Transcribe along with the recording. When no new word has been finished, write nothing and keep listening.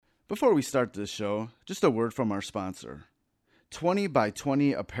Before we start this show, just a word from our sponsor, 20 by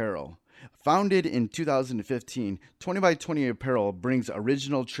 20 Apparel. Founded in 2015, 20 by 20 Apparel brings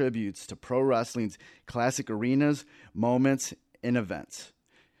original tributes to pro wrestling's classic arenas, moments, and events.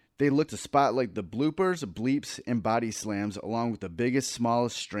 They look to spotlight the bloopers, bleeps, and body slams along with the biggest,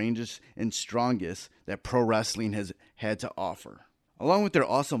 smallest, strangest, and strongest that pro wrestling has had to offer. Along with their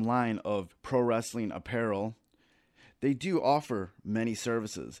awesome line of pro wrestling apparel, they do offer many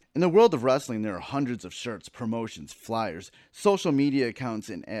services. In the world of wrestling, there are hundreds of shirts, promotions, flyers, social media accounts,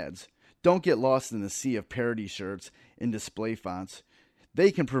 and ads. Don't get lost in the sea of parody shirts and display fonts. They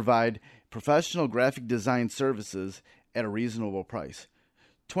can provide professional graphic design services at a reasonable price.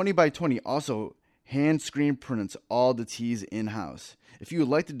 20 by 20 also hand screen prints all the tees in-house. If you would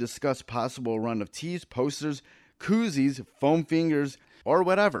like to discuss possible run of tees, posters, koozies, foam fingers, or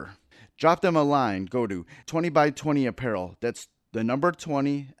whatever, drop them a line. Go to 20 by 20 Apparel. That's the number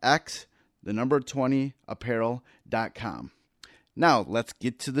 20x, the number 20 apparel.com. Now, let's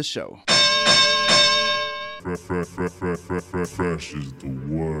get to the show. Fresh is the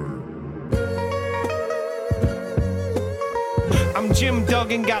word. I'm Jim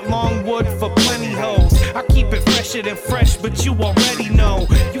Duggan, got long wood for plenty hoes. I keep it fresher than fresh, but you already know.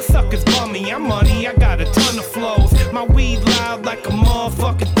 You suckers bummy, I'm money, I got a ton of flows. My weed loud like a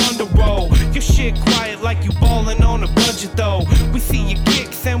motherfucking thunder roll. Your shit quiet like you ballin' on a budget though. We see your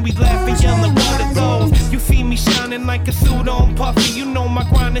kicks and we laugh and yellin' what are those. You see me shining like a suit on puffy. You know my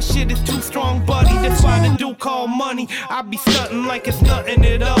grindin' shit is too strong, buddy. That's why the dude call money. I be stuntin' like it's nothing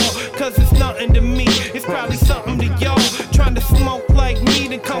at all. Cause it's nothing to me, it's probably something to y'all. Trying to smoke like me,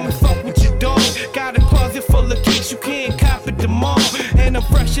 then come and fuck with your dog. Got a closet full of kicks, you can't cop it tomorrow. And I'm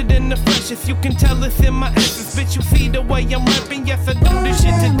fresher than the freshest, you can tell it's in my essence. Bitch, you see the way I'm rapping, yes I do this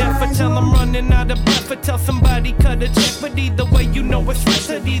shit to death. I tell I'm running out of breath, I tell somebody cut a check. But either way you know it's fresh,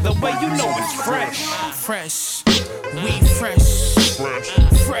 and either way you know it's fresh. Fresh, we fresh. Fresh,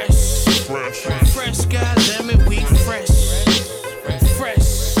 fresh, goddammit, we fresh.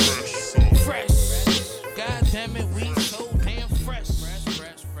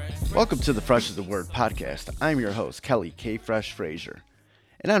 Welcome to the Fresh is the Word podcast. I'm your host, Kelly K. Fresh Frazier.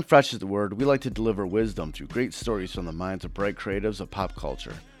 And on Fresh is the Word, we like to deliver wisdom through great stories from the minds of bright creatives of pop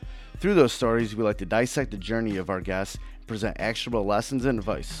culture. Through those stories, we like to dissect the journey of our guests and present actionable lessons and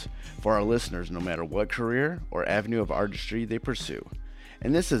advice for our listeners, no matter what career or avenue of artistry they pursue.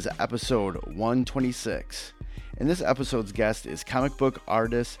 And this is episode 126. And this episode's guest is comic book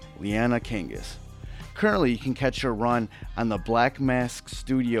artist Liana Kangas. Currently, you can catch her run on the Black Mask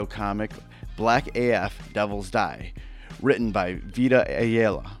Studio comic Black AF Devils Die, written by Vita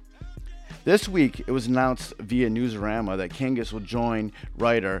Ayala. This week, it was announced via Newsarama that Kangas will join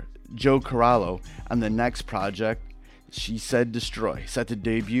writer Joe Corallo on the next project, She Said Destroy, set to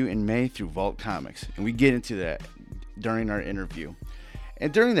debut in May through Vault Comics. And we get into that during our interview.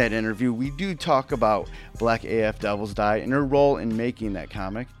 And during that interview, we do talk about Black AF Devils Die and her role in making that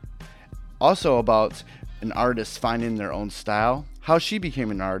comic. Also about an artist finding their own style, how she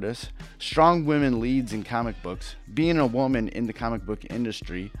became an artist, strong women leads in comic books, being a woman in the comic book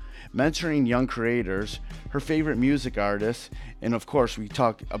industry, mentoring young creators, her favorite music artists, and of course we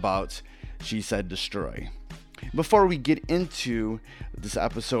talk about She Said Destroy. Before we get into this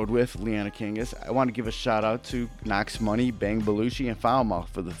episode with Liana Kangas, I want to give a shout out to Knox Money, Bang Belushi, and Foulmouth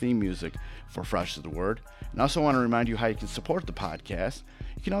for the theme music for Fresh is the Word. And I also want to remind you how you can support the podcast.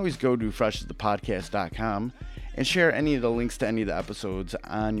 You can always go to freshasthepodcast.com and share any of the links to any of the episodes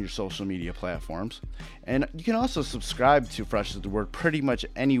on your social media platforms. And you can also subscribe to Fresh is the Word pretty much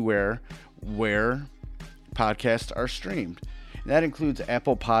anywhere where podcasts are streamed. And that includes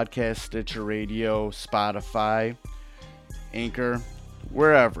Apple Podcasts, Stitcher Radio, Spotify, Anchor,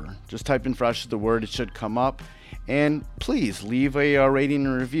 wherever. Just type in Fresh is the Word, it should come up. And please leave a rating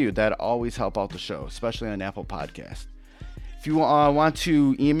and review. That always help out the show, especially on Apple Podcasts. If you want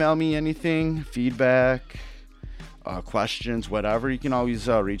to email me anything, feedback, questions, whatever, you can always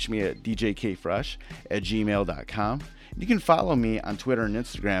reach me at djkfresh@gmail.com. You can follow me on Twitter and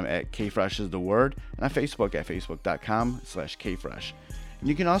Instagram at kfreshisthe.word and on Facebook at facebook.com/kfresh. And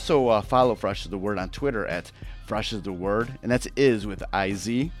you can also follow Fresh is the Word on Twitter at freshisthe.word, and that's is with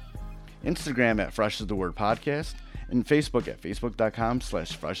IZ. Instagram at Fresh is the Word Podcast, and Facebook at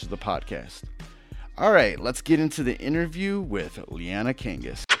facebook.com/freshisthe.podcast. All right, let's get into the interview with Liana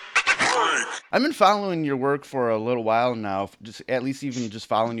Kangas. I've been following your work for a little while now, just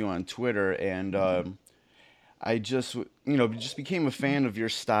following you on Twitter, and I just became a fan of your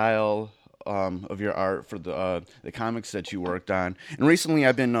style, of your art for the comics that you worked on. And recently,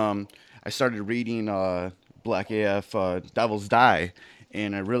 I started reading Black AF Devils Die,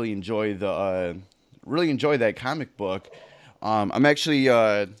 and I really enjoy that comic book. I'm actually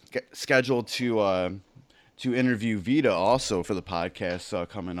scheduled to interview Vita also for the podcast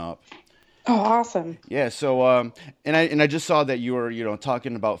coming up. Oh, awesome. Yeah, so and I just saw that you were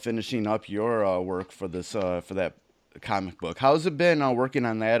talking about finishing up your work for this for that comic book. How's it been working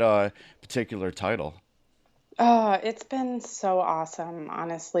on that particular title? Oh, it's been so awesome,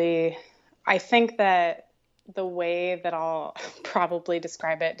 honestly. I think that the way that I'll probably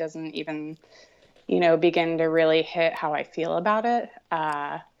describe it doesn't even, begin to really hit how I feel about it.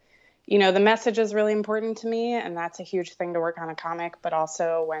 The message is really important to me, and that's a huge thing to work on a comic. But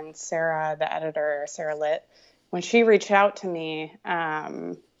also when Sarah, the editor, Sarah Litt, when she reached out to me,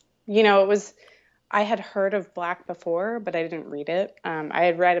 it was, I had heard of Black before, but I didn't read it. I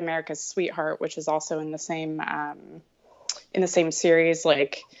had read America's Sweetheart, which is also in the same series,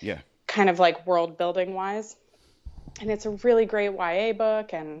 like Yeah. kind of like world building wise. And it's a really great YA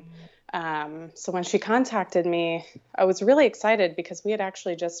book. And so when she contacted me, I was really excited because we had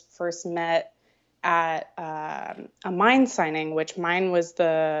actually just first met at a Mine signing, which Mine was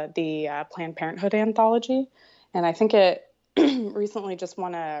the Planned Parenthood anthology. And I think it recently just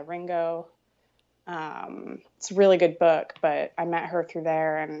won a Ringo. It's a really good book, but I met her through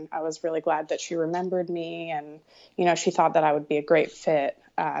there, and I was really glad that she remembered me. And, she thought that I would be a great fit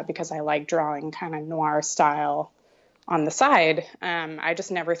because I like drawing kind of noir style on the side. I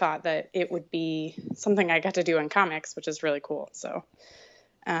just never thought that it would be something I got to do in comics, which is really cool. So,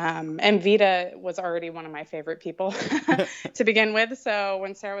 and Vita was already one of my favorite people to begin with. So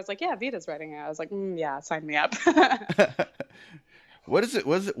when Sarah was like, yeah, Vita's writing it, I was like, yeah, sign me up. What is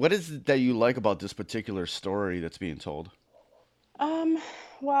it that you like about this particular story that's being told?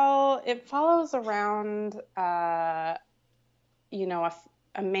 Well, it follows around,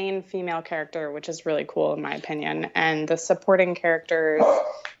 a main female character, which is really cool in my opinion. And the supporting characters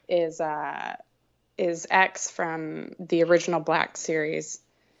is X from the original Black series,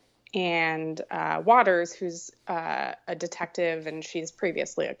 and Waters, who's a detective, and she's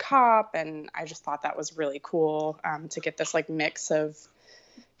previously a cop. And I just thought that was really cool to get this like mix of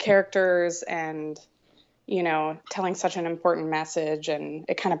characters and, telling such an important message. And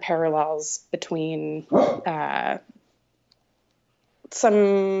it kind of parallels between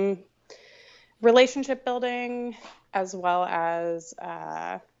some relationship building as well as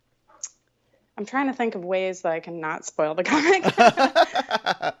I'm trying to think of ways that I can not spoil the comic.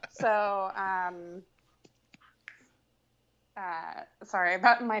 So, sorry,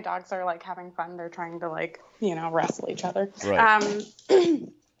 but my dogs are like having fun. They're trying to wrestle each other. Right.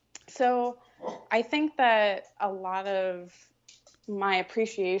 So I think that a lot of my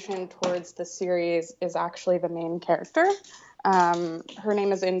appreciation towards the series is actually the main character. Her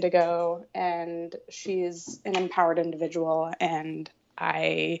name is Indigo, and she's an empowered individual, and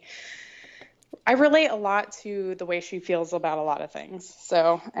I relate a lot to the way she feels about a lot of things.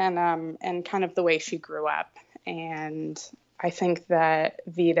 So, and kind of the way she grew up. And I think that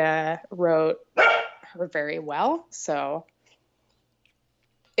Vita wrote her very well. So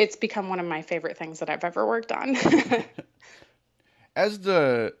it's become one of my favorite things that I've ever worked on. As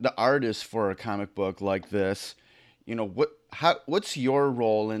the artist for a comic book like this, what's your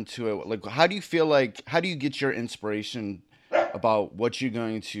role into it? Like, how do you get your inspiration about what you're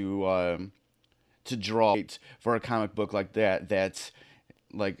going to draw for a comic book like that that's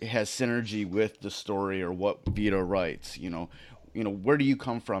like has synergy with the story or what Vita writes? Where do you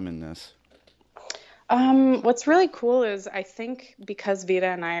come from in this? What's really cool is I think because Vita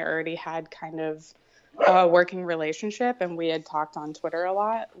and I already had kind of a working relationship and we had talked on Twitter a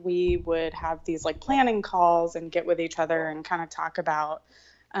lot, we would have these like planning calls and get with each other and kind of talk about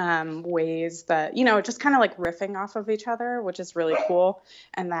ways that, just kind of like riffing off of each other, which is really cool.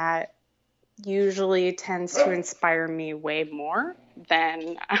 And that usually tends to inspire me way more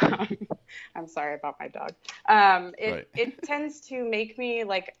than I'm sorry about my dog. It tends to make me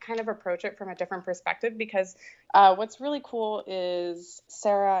like kind of approach it from a different perspective because what's really cool is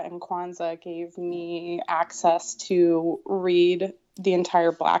Sarah and Kwanzaa gave me access to read the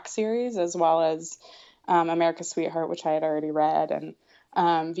entire Black series as well as America's Sweetheart, which I had already read. And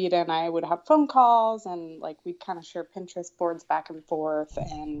Vita and I would have phone calls and like we'd kind of share Pinterest boards back and forth.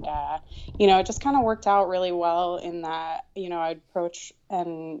 And, it just kind of worked out really well in that, I'd approach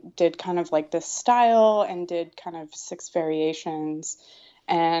and did kind of like this style and did kind of 6 variations.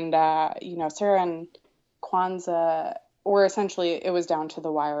 And, Sarah and Kwanzaa, or essentially it was down to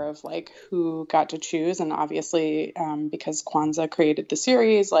the wire of like who got to choose. And obviously, because Kwanzaa created the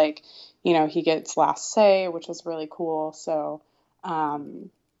series, like, he gets last say, which is really cool. So,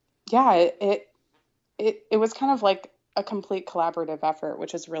 it was kind of like a complete collaborative effort,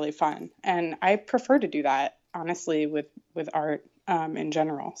 which is really fun. And I prefer to do that, honestly, with art in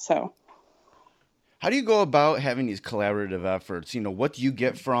general. So How do you go about having these collaborative efforts? What do you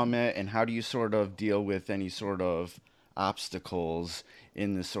get from it, and how do you sort of deal with any sort of obstacles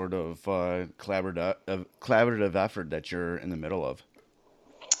in this sort of collaborative effort that you're in the middle of?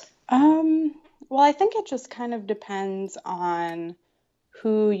 um, well, I think it just kind of depends on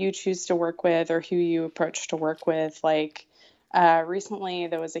who you choose to work with or who you approach to work with. Like recently,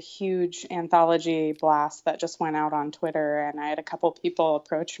 there was a huge anthology blast that just went out on Twitter, and I had a couple people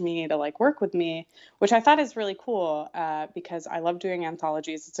approach me to like work with me, which I thought is really cool because I love doing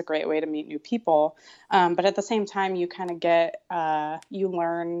anthologies. It's a great way to meet new people, but at the same time, you kind of get you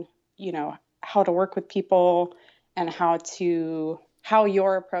learn, how to work with people and how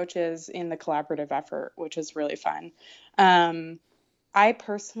your approach is in the collaborative effort, which is really fun. Um, I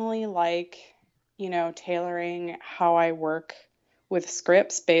personally like, tailoring how I work with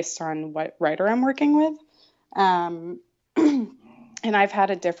scripts based on what writer I'm working with. Um, and I've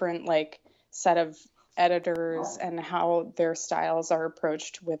had a different like set of editors and how their styles are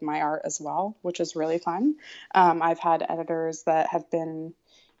approached with my art as well, which is really fun. I've had editors that have been,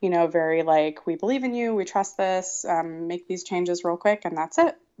 very like, we believe in you, we trust this, make these changes real quick, and that's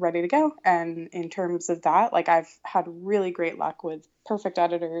it, ready to go. And in terms of that, like I've had really great luck with perfect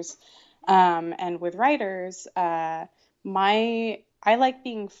editors. And with writers, I like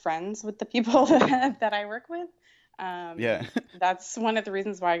being friends with the people that I work with. Yeah. That's one of the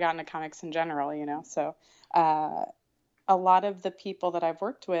reasons why I got into comics in general, So uh, a lot of the people that I've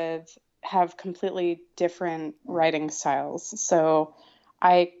worked with have completely different writing styles. So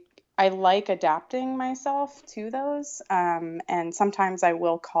I I like adapting myself to those. And sometimes I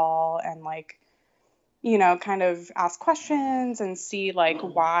will call and like, kind of ask questions and see like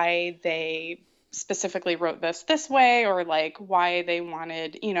why they specifically wrote this way, or like why they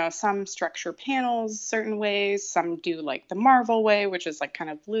wanted, some structure panels certain ways, some do like the Marvel way, which is like kind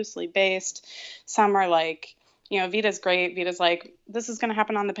of loosely based. Some are like, Vita's great. Vita's like, this is going to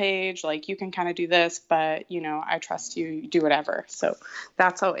happen on the page. Like, you can kind of do this, but, I trust you, do whatever. So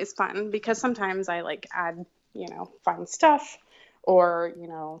that's always fun because sometimes I like add, fun stuff or,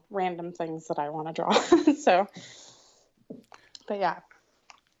 random things that I want to draw. So, but yeah.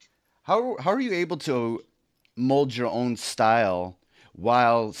 How are you able to mold your own style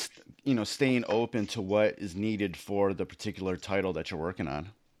while staying open to what is needed for the particular title that you're working on?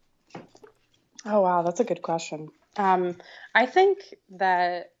 Oh, wow. That's a good question. I think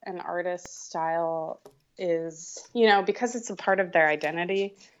that an artist's style is, because it's a part of their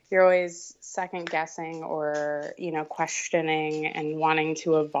identity, you're always second guessing or, questioning and wanting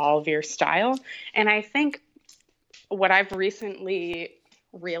to evolve your style. And I think what I've recently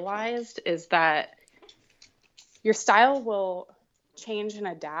realized is that your style will change and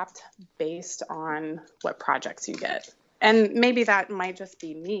adapt based on what projects you get. And maybe that might just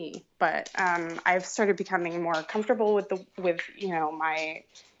be me, but I've started becoming more comfortable with my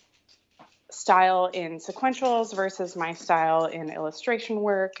style in sequentials versus my style in illustration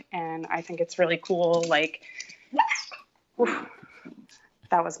work, and I think it's really cool. Like, whew,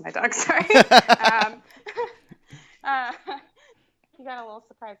 that was my dog. Sorry, uh, you got a little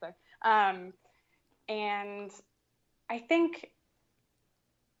surprise there. And I think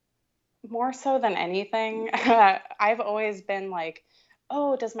more so than anything, I've always been like,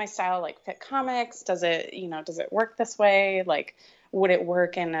 oh, does my style like fit comics? Does it work this way? Like, would it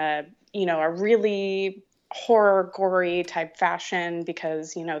work in a really horror, gory type fashion?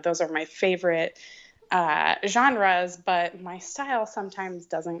 Because, those are my favorite genres, but my style sometimes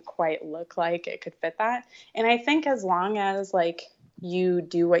doesn't quite look like it could fit that. And I think as long as like you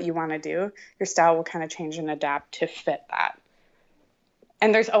do what you want to do, your style will kind of change and adapt to fit that.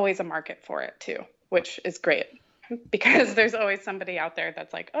 And there's always a market for it too, which is great because there's always somebody out there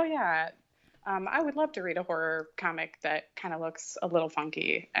that's like, oh yeah, I would love to read a horror comic that kind of looks a little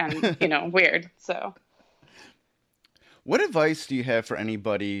funky and, weird. So What advice do you have for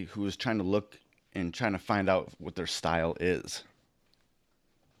anybody who is trying to look and trying to find out what their style is?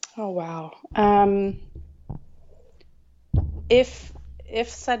 oh wow. If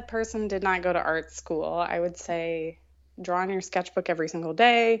said person did not go to art school, I would say draw in your sketchbook every single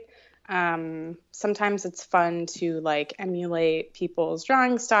day. Sometimes it's fun to like emulate people's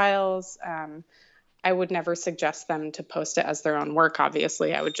drawing styles. I would never suggest them to post it as their own work,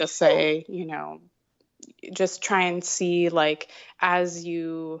 obviously. I would just say, just try and see like as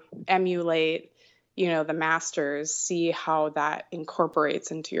you emulate, the masters, see how that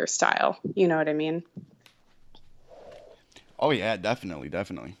incorporates into your style. You know what I mean? Oh yeah, definitely,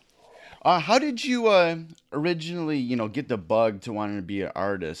 definitely. How did you originally, get the bug to wanting to be an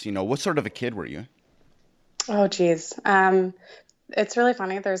artist? What sort of a kid were you? Oh, geez. It's really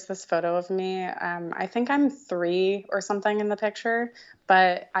funny. There's this photo of me. I think I'm 3 or something in the picture,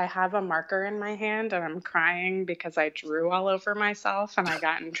 but I have a marker in my hand and I'm crying because I drew all over myself and I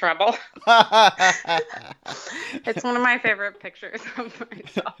got in trouble. It's one of my favorite pictures of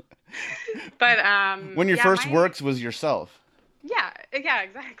myself. But When your yeah, first works was yourself. yeah,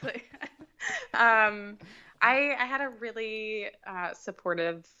 exactly. um, I had a really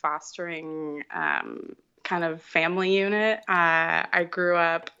supportive, fostering kind of family unit. I grew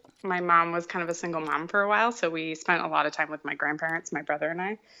up, my mom was kind of a single mom for a while, so we spent a lot of time with my grandparents, my brother and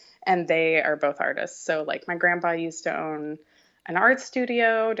I, and they are both artists. So like my grandpa used to own an art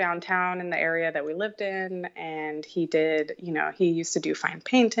studio downtown in the area that we lived in, and he did, he used to do fine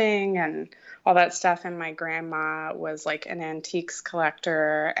painting and all that stuff. And my grandma was like an antiques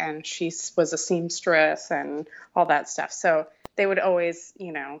collector, and she was a seamstress and all that stuff. So they would always,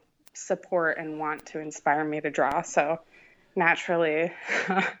 support and want to inspire me to draw. So naturally,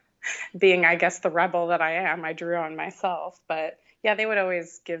 being, I guess, the rebel that I am, I drew on myself. But yeah, they would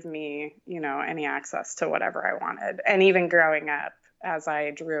always give me, any access to whatever I wanted. And even growing up, as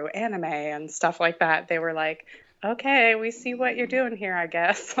I drew anime and stuff like that, they were like, okay, we see what you're doing here, I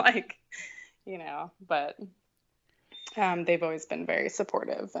guess. Like, but they've always been very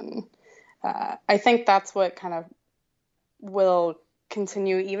supportive. And I think that's what kind of will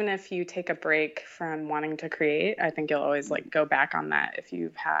continue, even if you take a break from wanting to create. I think you'll always like go back on that if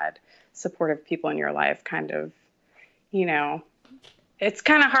you've had supportive people in your life. Kind of, it's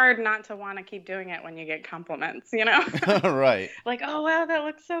kind of hard not to want to keep doing it when you get compliments, Right. Like, oh wow, that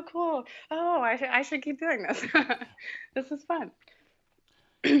looks so cool. Oh, I should keep doing this. This is fun.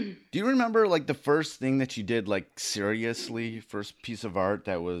 Do you remember like the first thing that you did, like seriously, first piece of art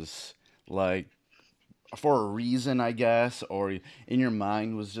that was like for a reason, I guess, or in your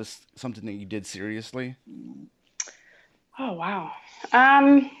mind was just something that you did seriously? Oh, wow.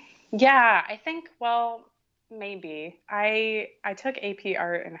 Yeah, I think, well, maybe. I took AP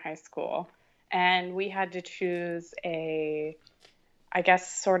art in high school, and we had to choose I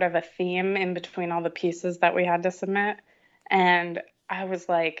guess, sort of a theme in between all the pieces that we had to submit. And I was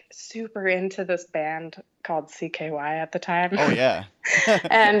like super into this band called CKY at the time. Oh, yeah.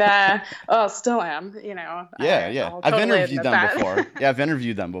 And, well, still am, Yeah. I'll I've totally interviewed admit them that. before. Yeah, I've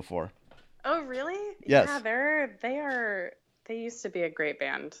interviewed them before. Oh, really? Yes. Yeah, they used to be a great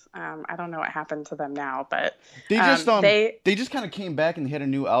band. I don't know what happened to them now, but They just they just kind of came back and they had a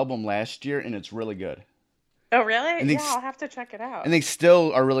new album last year, and it's really good. Oh, really? And Yeah, I'll have to check it out. And they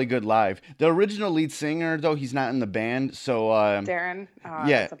still are really good live. The original lead singer, though, he's not in the band, so Darren? Oh,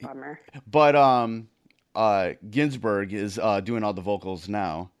 yeah. that's a bummer. But Ginsberg is doing all the vocals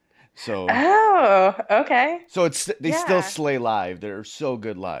now. So Oh, okay. so they still Yeah. slay live. They're so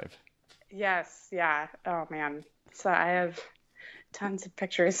good live. Yes, yeah. Oh man. So I have tons of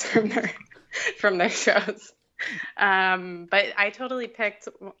pictures from their shows. But I totally picked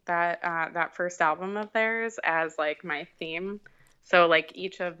that first album of theirs as like my theme. So like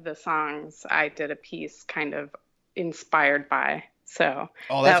each of the songs I did a piece kind of inspired by. So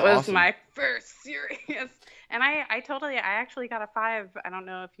Oh, that's that was awesome. my first serious. And I actually got a 5. I don't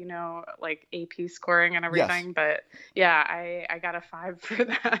know if you know like AP scoring and everything, but yeah, I got a 5 for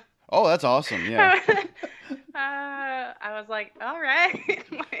that. Oh, that's awesome. Yeah. I was like, all right.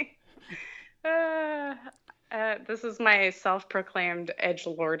 Like, this is my self-proclaimed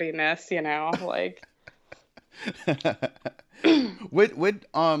edgelordiness, like.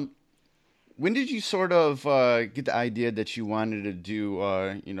 When did you sort of get the idea that you wanted to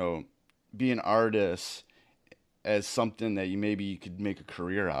do be an artist as something that maybe you could make a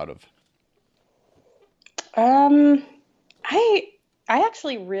career out of? I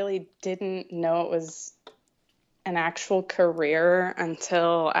actually really didn't know it was an actual career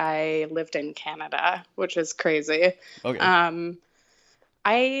until I lived in Canada, which is crazy. Okay.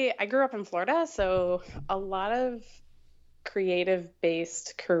 I grew up in Florida, so a lot of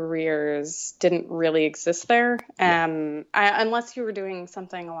creative-based careers didn't really exist there. Unless you were doing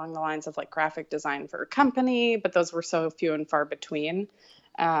something along the lines of like graphic design for a company, but those were so few and far between.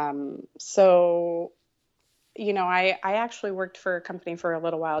 So I actually worked for a company for a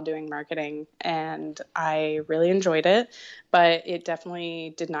little while doing marketing, and I really enjoyed it, but it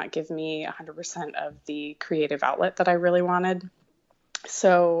definitely did not give me 100% of the creative outlet that I really wanted.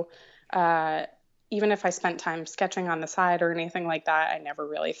 So even if I spent time sketching on the side or anything like that, I never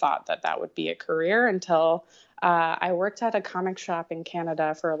really thought that that would be a career until I worked at a comic shop in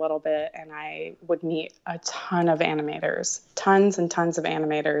Canada for a little bit, and I would meet a ton of animators, tons and tons of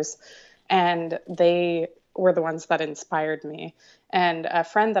animators. And they were the ones that inspired me. And a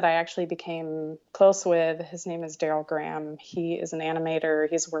friend that I actually became close with, his name is Daryl Graham. He is an animator.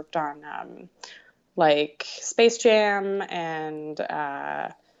 He's worked on like Space Jam and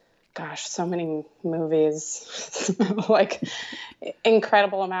so many movies, like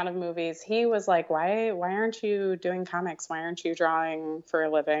incredible amount of movies. He was like, why aren't you doing comics? Why aren't you drawing for a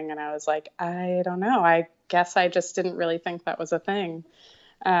living? And I was like, I don't know. I guess I just didn't really think that was a thing.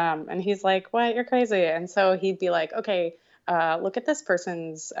 And he's like, what? You're crazy. And so he'd be like, okay, look at this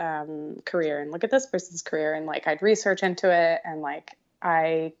person's career and look at this person's career. And like, I'd research into it. And like,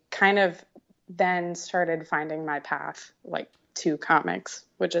 I kind of then started finding my path like to comics,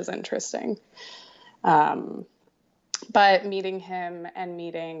 which is interesting. But meeting him and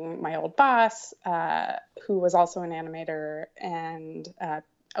meeting my old boss, who was also an animator, and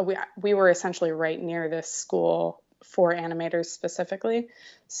we were essentially right near this school for animators specifically.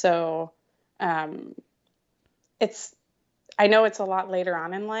 So I know it's a lot later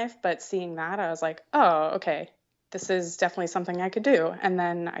on in life, but seeing that, I was like, oh, okay, this is definitely something I could do. And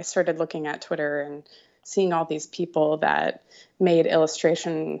then I started looking at Twitter and seeing all these people that made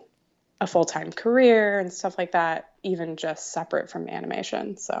illustration a full-time career and stuff like that, even just separate from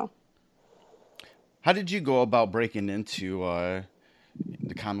animation. So how did you go about breaking into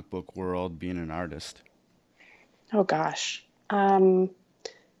the comic book world, being an artist? Oh gosh.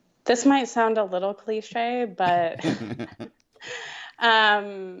 This might sound a little cliche, but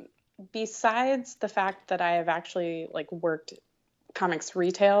besides the fact that I have actually like worked comics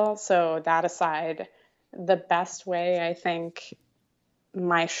retail, so that aside, the best way I think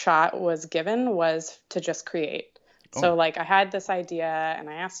my shot was given was to just create. Oh. So like I had this idea and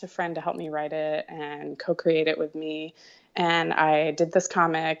I asked a friend to help me write it and co-create it with me. And I did this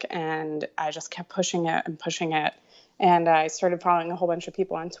comic and I just kept pushing it and pushing it. And I started following a whole bunch of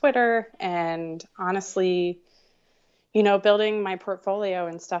people on Twitter. And honestly, you know, building my portfolio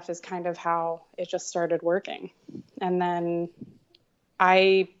and stuff is kind of how it just started working. And then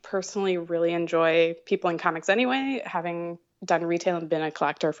I personally really enjoy people in comics anyway, having done retail and been a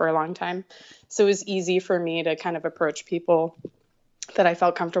collector for a long time. So it was easy for me to kind of approach people that I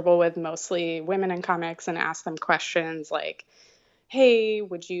felt comfortable with, mostly women in comics, and ask them questions like, hey,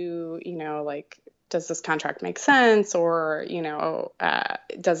 would you, you know, like, does this contract make sense? Or, you know,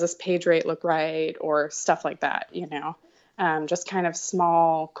 does this page rate look right? Or stuff like that, you know, just kind of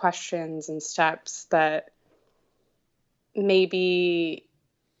small questions and steps that maybe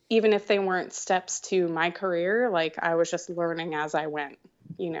even if they weren't steps to my career, like I was just learning as I went,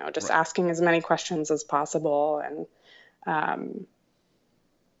 you know, just right. Asking as many questions as possible and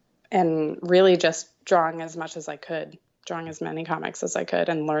really just drawing as much as I could, drawing as many comics as I could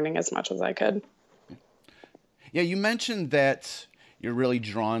and learning as much as I could. Yeah, you mentioned that you're really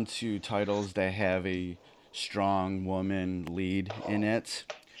drawn to titles that have a strong woman lead in it.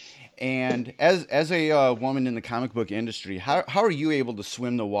 And as a woman in the comic book industry, how are you able to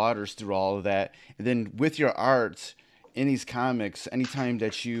swim the waters through all of that? And then with your art in these comics, anytime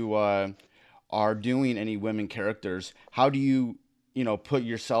that you are doing any women characters, how do you, you know, put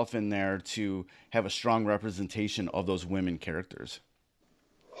yourself in there to have a strong representation of those women characters?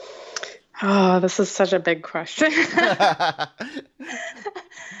 Oh, this is such a big question.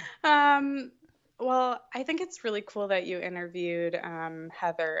 Well, I think it's really cool that you interviewed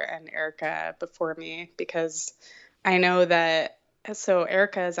Heather and Erica before me, because I know that, so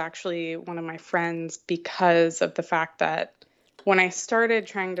Erica is actually one of my friends because of the fact that when I started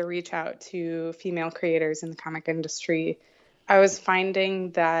trying to reach out to female creators in the comic industry, I was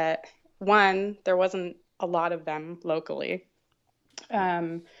finding that, one, there wasn't a lot of them locally,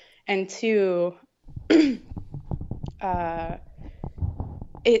 and two,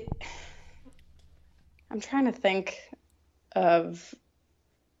 I'm trying to think of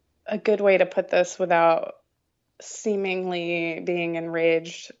a good way to put this without seemingly being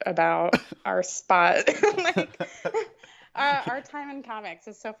enraged about our spot. Like, our time in comics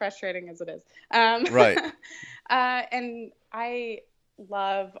is so frustrating as it is. Right. And I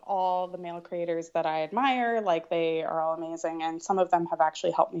love all the male creators that I admire. Like, they are all amazing. And some of them have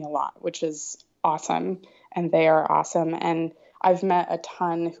actually helped me a lot, which is awesome. And they are awesome. And I've met a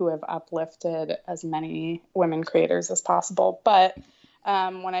ton who have uplifted as many women creators as possible. But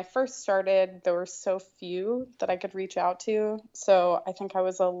when I first started, there were so few that I could reach out to. So I think I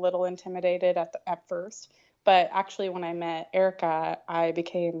was a little intimidated at first. But actually, when I met Erica, I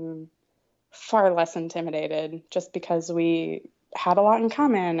became far less intimidated just because we had a lot in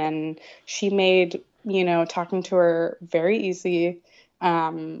common. And she made, you know, talking to her very easy.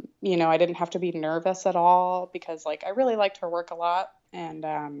 You know, I didn't have to be nervous at all because, like, I really liked her work a lot.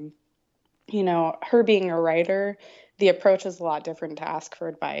 And her being a writer, the approach is a lot different to ask for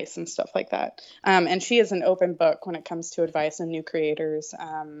advice and stuff like that. And she is an open book when it comes to advice and new creators.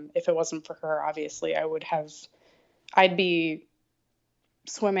 If it wasn't for her, obviously, I'd be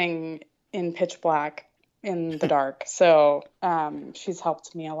swimming in pitch black in the dark. So she's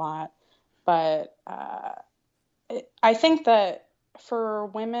helped me a lot. But I think that for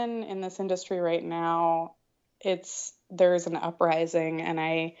women in this industry right now, there's an uprising, and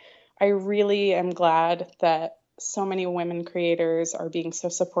I really am glad that so many women creators are being so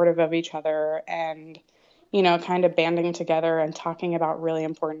supportive of each other and, kind of banding together and talking about really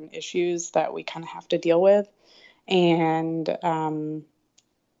important issues that we kind of have to deal with. And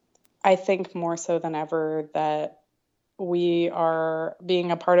I think more so than ever that we are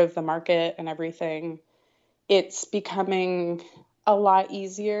being a part of the market and everything. It's becoming a lot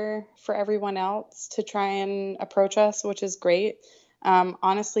easier for everyone else to try and approach us, which is great.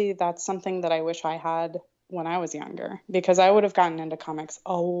 Honestly, that's something that I wish I had when I was younger, because I would have gotten into comics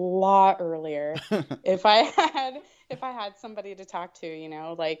a lot earlier if I had somebody to talk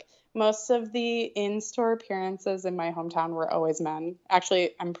to, like most of the in-store appearances in my hometown were always men.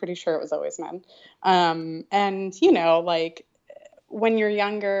 Actually, I'm pretty sure it was always men. And, like when you're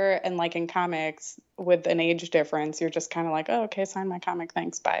younger and like in comics with an age difference, you're just kind of like, oh, okay, sign my comic.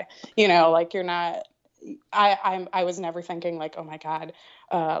 Thanks. Bye. Like you're not, I was never thinking like, oh my God,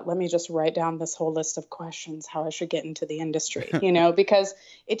 let me just write down this whole list of questions, how I should get into the industry, because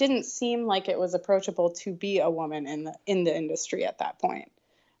it didn't seem like it was approachable to be a woman in the industry at that point.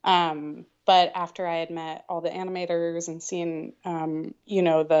 But after I had met all the animators and seen,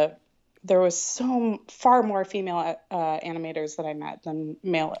 there was so far more female animators that I met than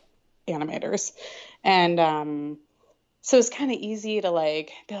male animators. And so it's kind of easy to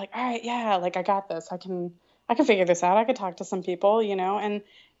like be like, all right, yeah, like I got this. I can figure this out. I could talk to some people, and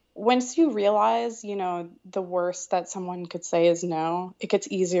once you realize, the worst that someone could say is no, it gets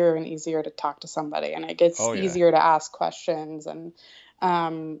easier and easier to talk to somebody, and it gets easier to ask questions. And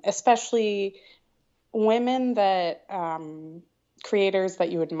especially women that creators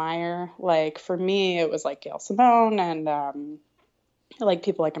that you admire. Like for me, it was like Gail Simone and like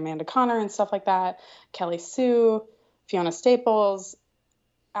people like Amanda Connor and stuff like that, Kelly Sue, Fiona Staples.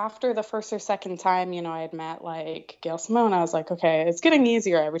 After the first or second time, I had met like Gail Simone, I was like, okay, it's getting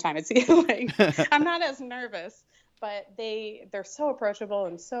easier every time. It's like, I'm not as nervous, but they're so approachable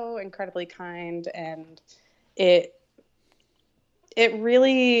and so incredibly kind. And it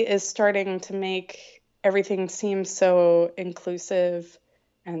really is starting to make everything seem so inclusive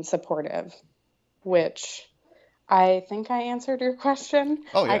and supportive, which I think I answered your question.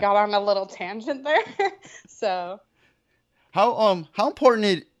 Oh, yeah. I got on a little tangent there. So how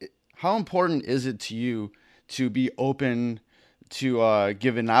important is it to you to be open to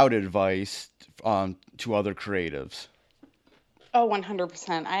giving out advice to other creatives? Oh,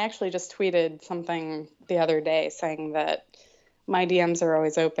 100%. I actually just tweeted something the other day saying that my DMs are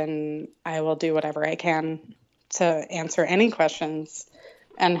always open. I will do whatever I can to answer any questions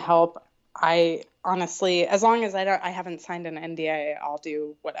and help. I honestly, as long as I haven't signed an NDA, I'll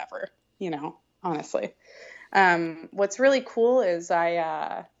do whatever, honestly. What's really cool is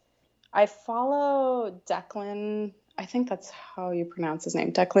I follow Declan, I think that's how you pronounce his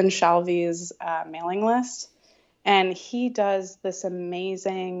name, Declan Shalvey's mailing list. And he does this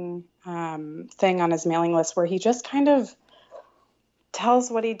amazing thing on his mailing list where he just kind of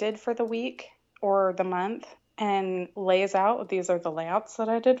tells what he did for the week or the month and lays out, these are the layouts that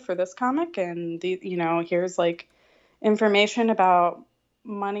I did for this comic. And, here's like information about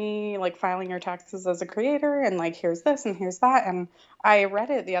money, like filing your taxes as a creator. And like, here's this and here's that. And I read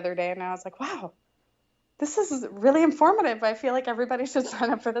it the other day and I was like, wow, this is really informative. I feel like everybody should sign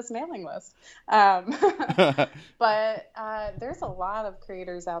up for this mailing list. But there's a lot of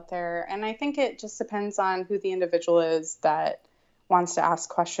creators out there. And I think it just depends on who the individual is that wants to ask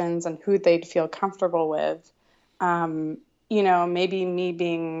questions and who they'd feel comfortable with. Maybe me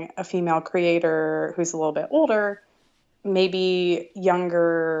being a female creator who's a little bit older, maybe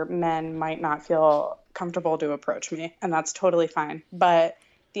younger men might not feel comfortable to approach me, and that's totally fine. But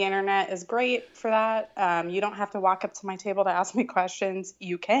the internet is great for that. You don't have to walk up to my table to ask me questions.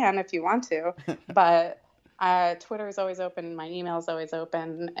 You can if you want to, but Twitter is always open. My email is always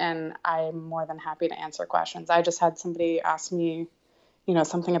open, and I'm more than happy to answer questions. I just had somebody ask me,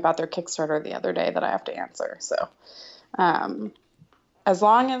 something about their Kickstarter the other day that I have to answer. So, as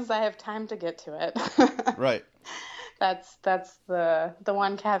long as I have time to get to it. Right. That's the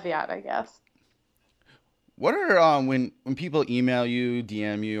one caveat, I guess. What are when people email you,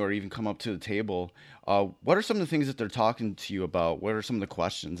 DM you, or even come up to the table? What are some of the things that they're talking to you about? What are some of the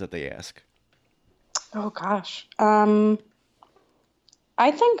questions that they ask? Oh gosh.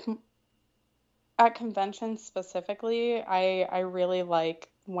 I think at conventions specifically, I really like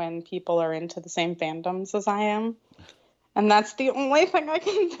when people are into the same fandoms as I am, and that's the only thing I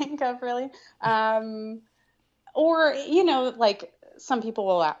can think of really. Um, or like some people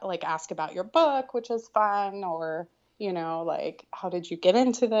will like ask about your book, which is fun, or like how did you get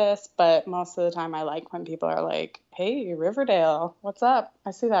into this? But most of the time, I like when people are like, "Hey, Riverdale, what's up?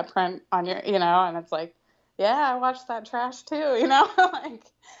 I see that print on your," and it's like, "Yeah, I watched that trash too," like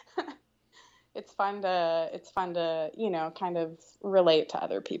it's fun to kind of relate to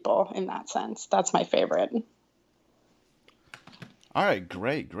other people in that sense. That's my favorite. All right,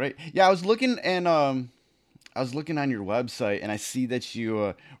 great, great. Yeah, I was looking on your website, and I see that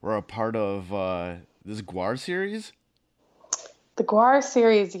you were a part of this Guar series. The Guar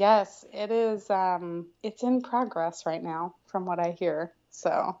series, yes, it is. It's in progress right now, from what I hear.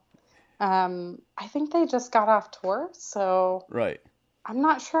 So, I think they just got off tour, so Right. I'm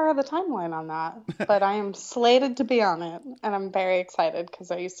not sure of the timeline on that. But I am slated to be on it, and I'm very excited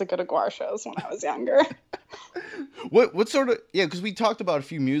because I used to go to Guar shows when I was younger. What sort of, yeah? Because we talked about a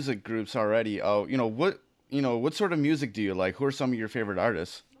few music groups already. Oh, what sort of music do you like? Who are some of your favorite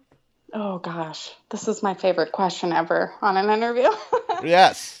artists? Oh gosh, this is my favorite question ever on an interview.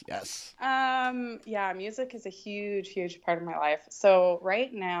 Yes, yes. Yeah, music is a huge, huge part of my life. So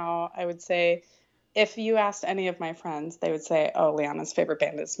right now, I would say if you asked any of my friends, they would say, "Oh, Liana's favorite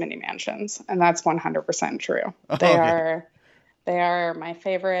band is Mini Mansions," and that's 100% true. They Okay, are they are my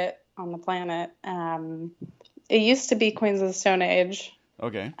favorite on the planet. It used to be Queens of the Stone Age.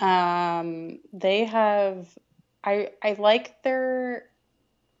 okay. They have I like their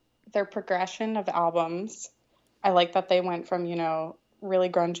progression of albums. I like that they went from, really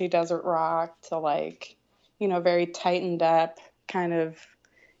grungy desert rock to like, very tightened up kind of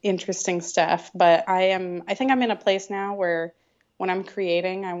interesting stuff. But I think I'm in a place now where when I'm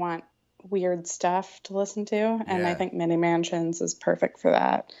creating, I want weird stuff to listen to. And I Yeah, think Mini Mansions is perfect for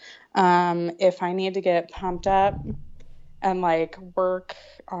that. If I need to get pumped up and like work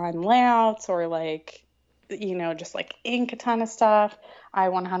on layouts or like, just like ink a ton of stuff, I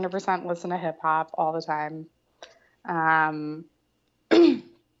 100% listen to hip hop all the time. Um,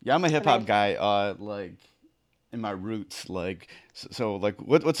 yeah. I'm a hip and hop guy. Like in my roots, like so like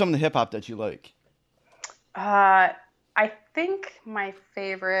what's some of the hip hop that you like? uh, I think my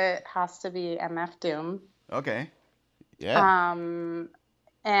favorite has to be MF Doom. Okay. Yeah. Um,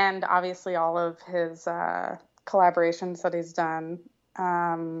 and obviously all of his collaborations that he's done.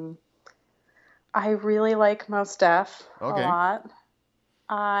 Um, I really like Mos Def a Okay. lot.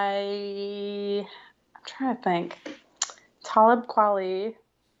 I'm trying to think. Talib Kweli.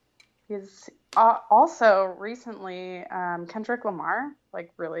 He's also recently Kendrick Lamar.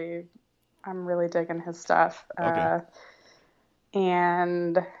 Like really, I'm really digging his stuff. Okay.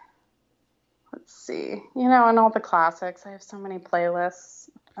 And let's see, and all the classics. I have so many playlists.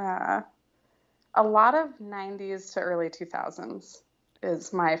 Uh, a lot of 90s to early 2000s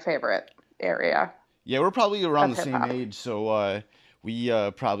is my favorite area Yeah, we're probably around of the hip same hop. age, so we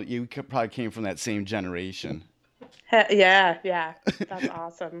probably came from that same generation. Yeah, yeah, that's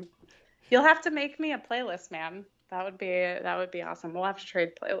awesome. You'll have to make me a playlist, man. That would be awesome. We'll have to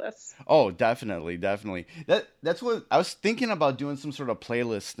trade playlists. Oh, definitely, definitely. That's what I was thinking about, doing some sort of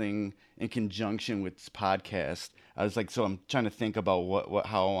playlist thing in conjunction with this podcast. I was like, so I'm trying to think about what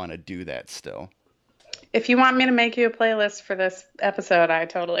how I want to do that still. If you want me to make you a playlist for this episode, I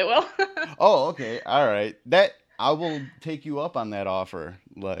totally will. Oh, okay. All right. That I will take you up on that offer.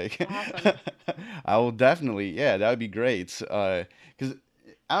 Like Awesome. I will definitely. Yeah, that would be great. Cuz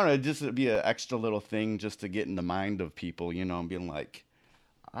I don't know, just to be an extra little thing just to get in the mind of people, and being like,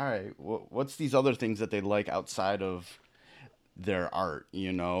 all right, what's these other things that they like outside of their art,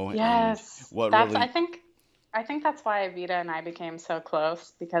 and Yes, what that's I really. think I think that's why Vita and I became so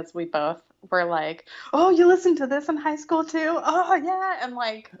close because we both were like, "Oh, you listened to this in high school too? Oh, yeah." And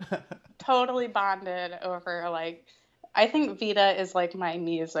like totally bonded over like I think Vita is like my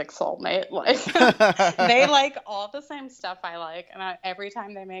music soulmate. Like they like all the same stuff I like, and every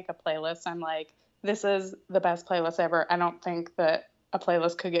time they make a playlist, I'm like, "This is the best playlist ever." I don't think that a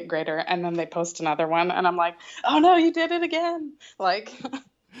playlist could get greater. And then they post another one, and I'm like, "Oh no, you did it again!" Like,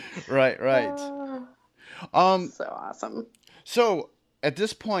 Right, right. uh, Um so awesome. so at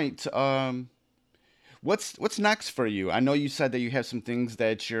this point, what's next for you? I know you said that you have some things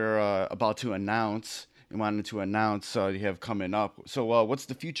that you're about to announce. You wanted to announce you have coming up. So what's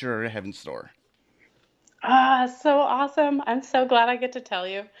the future have in store? So awesome. I'm so glad I get to tell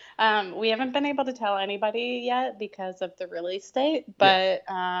you. We haven't been able to tell anybody yet because of the release date, Yeah. but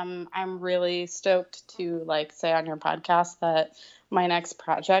I'm really stoked to like say on your podcast that my next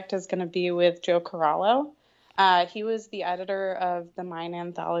project is going to be with Joe Corallo. He was the editor of the Mine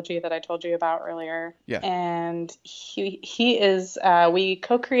anthology that I told you about earlier, Yeah. and he is we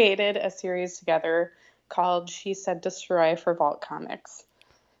co-created a series together called She Said Destroy for Vault Comics.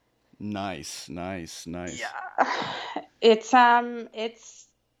 Nice. It's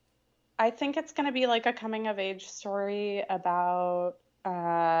I think it's going to be like a coming of age story about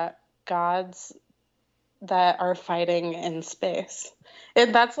gods that are fighting in space.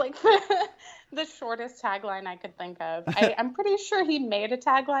 That's like the shortest tagline I could think of. I'm pretty sure he made a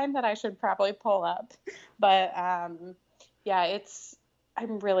tagline that I should probably pull up. But yeah,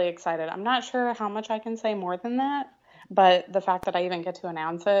 I'm really excited. I'm not sure how much I can say more than that, but the fact that I even get to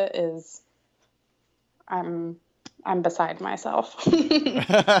announce it is I'm beside myself.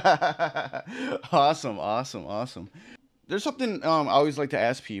 Awesome. There's something I always like to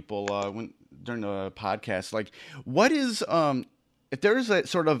ask people when during the podcast, like, what is if there is a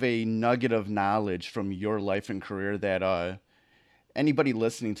sort of a nugget of knowledge from your life and career that anybody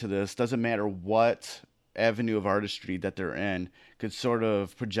listening to this, doesn't matter what avenue of artistry that they're in, could sort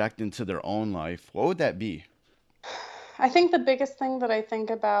of project into their own life, what would that be? I think the biggest thing that I think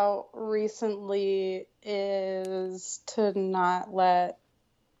about recently is to not let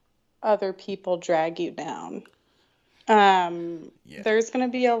other people drag you down. Yeah. There's going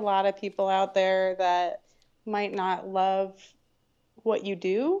to be a lot of people out there that might not love what you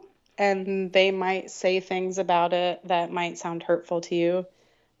do, and they might say things about it that might sound hurtful to you.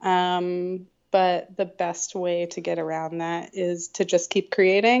 But the best way to get around that is to just keep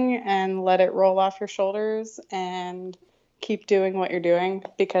creating and let it roll off your shoulders and keep doing what you're doing,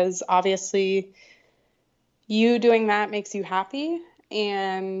 because obviously you doing that makes you happy.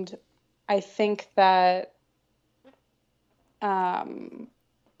 And I think that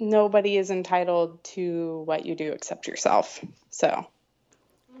nobody is entitled to what you do except yourself. So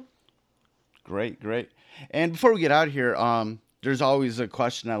Great. And before we get out of here, there's always a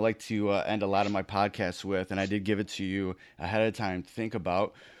question I like to end a lot of my podcasts with, and I did give it to you ahead of time to think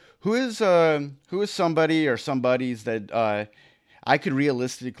about. Who is somebody or somebodies that I could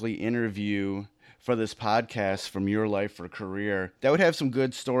realistically interview for this podcast from your life or career that would have some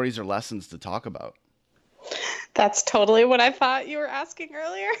good stories or lessons to talk about? that's totally what I thought you were asking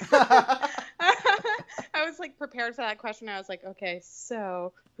earlier. I was like prepared for that question. I was like, okay,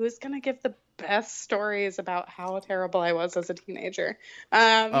 so who's going to give the best stories about how terrible I was as a teenager?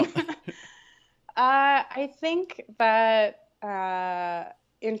 I think that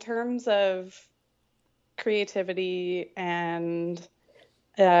in terms of creativity and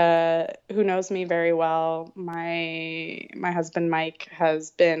who knows me very well, my husband Mike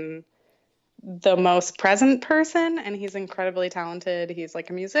has been the most present person, and he's incredibly talented. He's like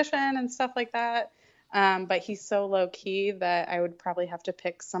a musician and stuff like that. But he's so low key that I would probably have to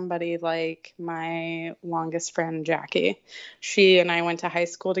pick somebody like my longest friend, Jackie. She and I went to high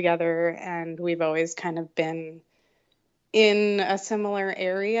school together, and we've always kind of been in a similar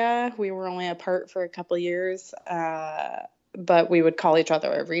area. We were only apart for a couple years, but we would call each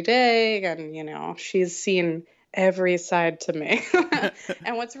other every day. And, you know, she's seen every side to me.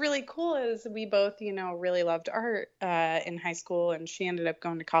 And what's really cool is we both, you know, really loved art in high school, and she ended up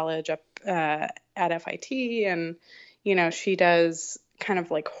going to college up at FIT, and, you know, she does kind of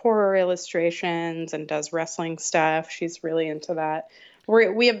like horror illustrations and does wrestling stuff. She's really into that.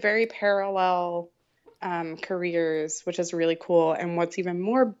 We have very parallel careers, which is really cool. And what's even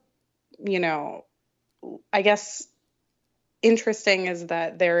more, you know, I guess interesting is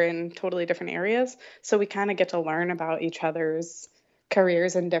that they're in totally different areas. So we kind of get to learn about each other's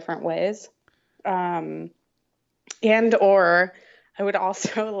careers in different ways. And or I would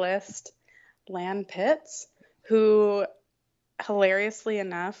also list Lan Pitts, who hilariously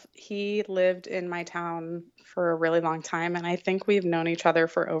enough, he lived in my town for a really long time. And I think we've known each other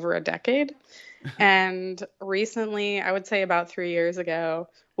for over a decade. And recently, I would say about 3 years ago,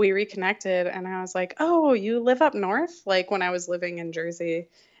 we reconnected, and I was like, oh, you live up north? Like when I was living in Jersey.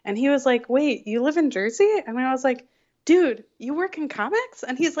 And he was like, wait, you live in Jersey? And I was like, dude, you work in comics?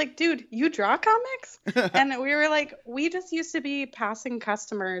 And he's like, dude, you draw comics? And we were like, we just used to be passing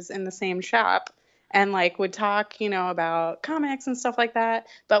customers in the same shop and like would talk, you know, about comics and stuff like that.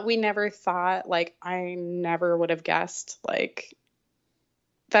 But we never thought, like, I never would have guessed, like,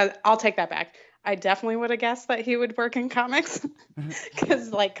 that. I'll take that back. I definitely would have guessed that he would work in comics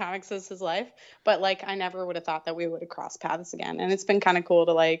because like comics is his life. But like I never would have thought that we would have crossed paths again. And it's been kind of cool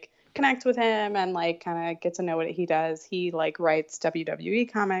to like connect with him and like kind of get to know what he does. He like writes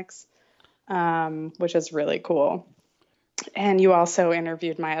WWE comics, which is really cool. And you also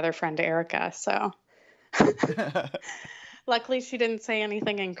interviewed my other friend Erica, so luckily she didn't say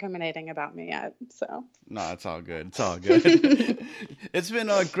anything incriminating about me yet. So no, it's all good. It's all good. It's been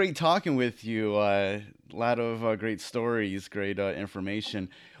great talking with you. A lot of great stories, great information.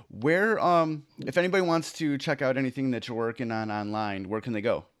 Where, if anybody wants to check out anything that you're working on online, where can they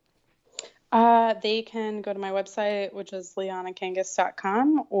go? They can go to my website, which is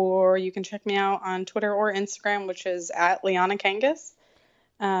lianakangas.com, or you can check me out on Twitter or Instagram, which is at lianakangas.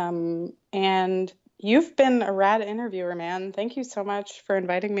 And you've been a rad interviewer, man. Thank you so much for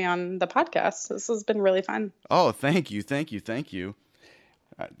inviting me on the podcast. This has been really fun. Oh, thank you.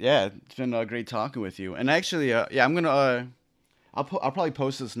 Yeah, it's been great talking with you. And actually, I'm gonna, I'll probably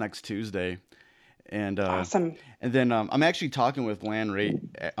post this next Tuesday. And awesome. And then I'm actually talking with Lan Ray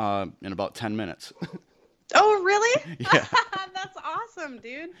in about 10 minutes. Oh, really? Yeah. That's awesome,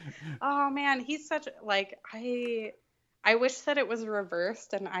 dude. Oh man, he's such like I wish that it was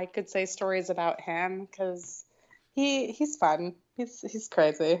reversed and I could say stories about him because he's fun. He's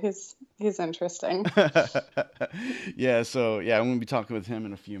crazy. He's interesting. Yeah. So yeah, I'm gonna be talking with him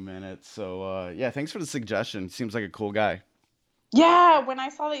in a few minutes. So yeah, thanks for the suggestion. Seems like a cool guy. Yeah, when I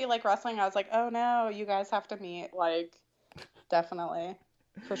saw that you like wrestling, I was like, oh no, you guys have to meet. Like, definitely,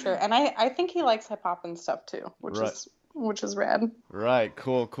 for sure. And I think he likes hip hop and stuff too, which is rad. Right,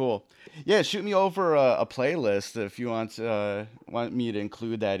 cool. Yeah, shoot me over a playlist if you want me to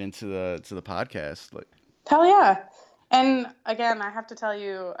include that into the podcast. Like, hell yeah. And again, I have to tell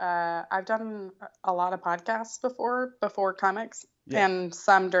you, I've done a lot of podcasts before comics, and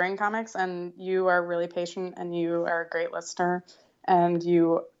some during comics, and you are really patient and you are a great listener and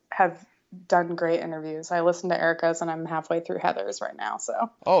you have done great interviews. I listened to Erica's and I'm halfway through Heather's right now. So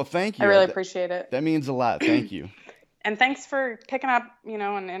oh, thank you. I really appreciate it. That means a lot. Thank you. And thanks for picking up,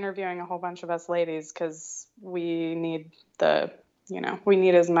 and interviewing a whole bunch of us ladies, because we need we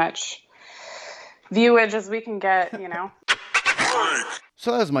need as much viewage as we can get,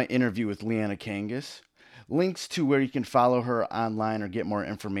 So that was my interview with Liana Kangas. Links to where you can follow her online or get more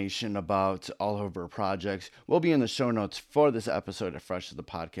information about all of her projects will be in the show notes for this episode at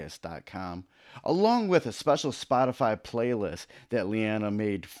freshasthepodcast.com, along with a special Spotify playlist that Liana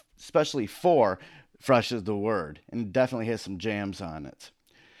made specially for Fresh is the Word, and it definitely has some jams on it.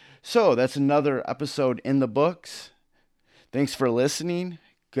 So that's another episode in the books. Thanks for listening.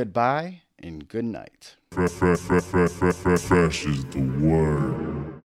 Goodbye and good night. Fresh is the word.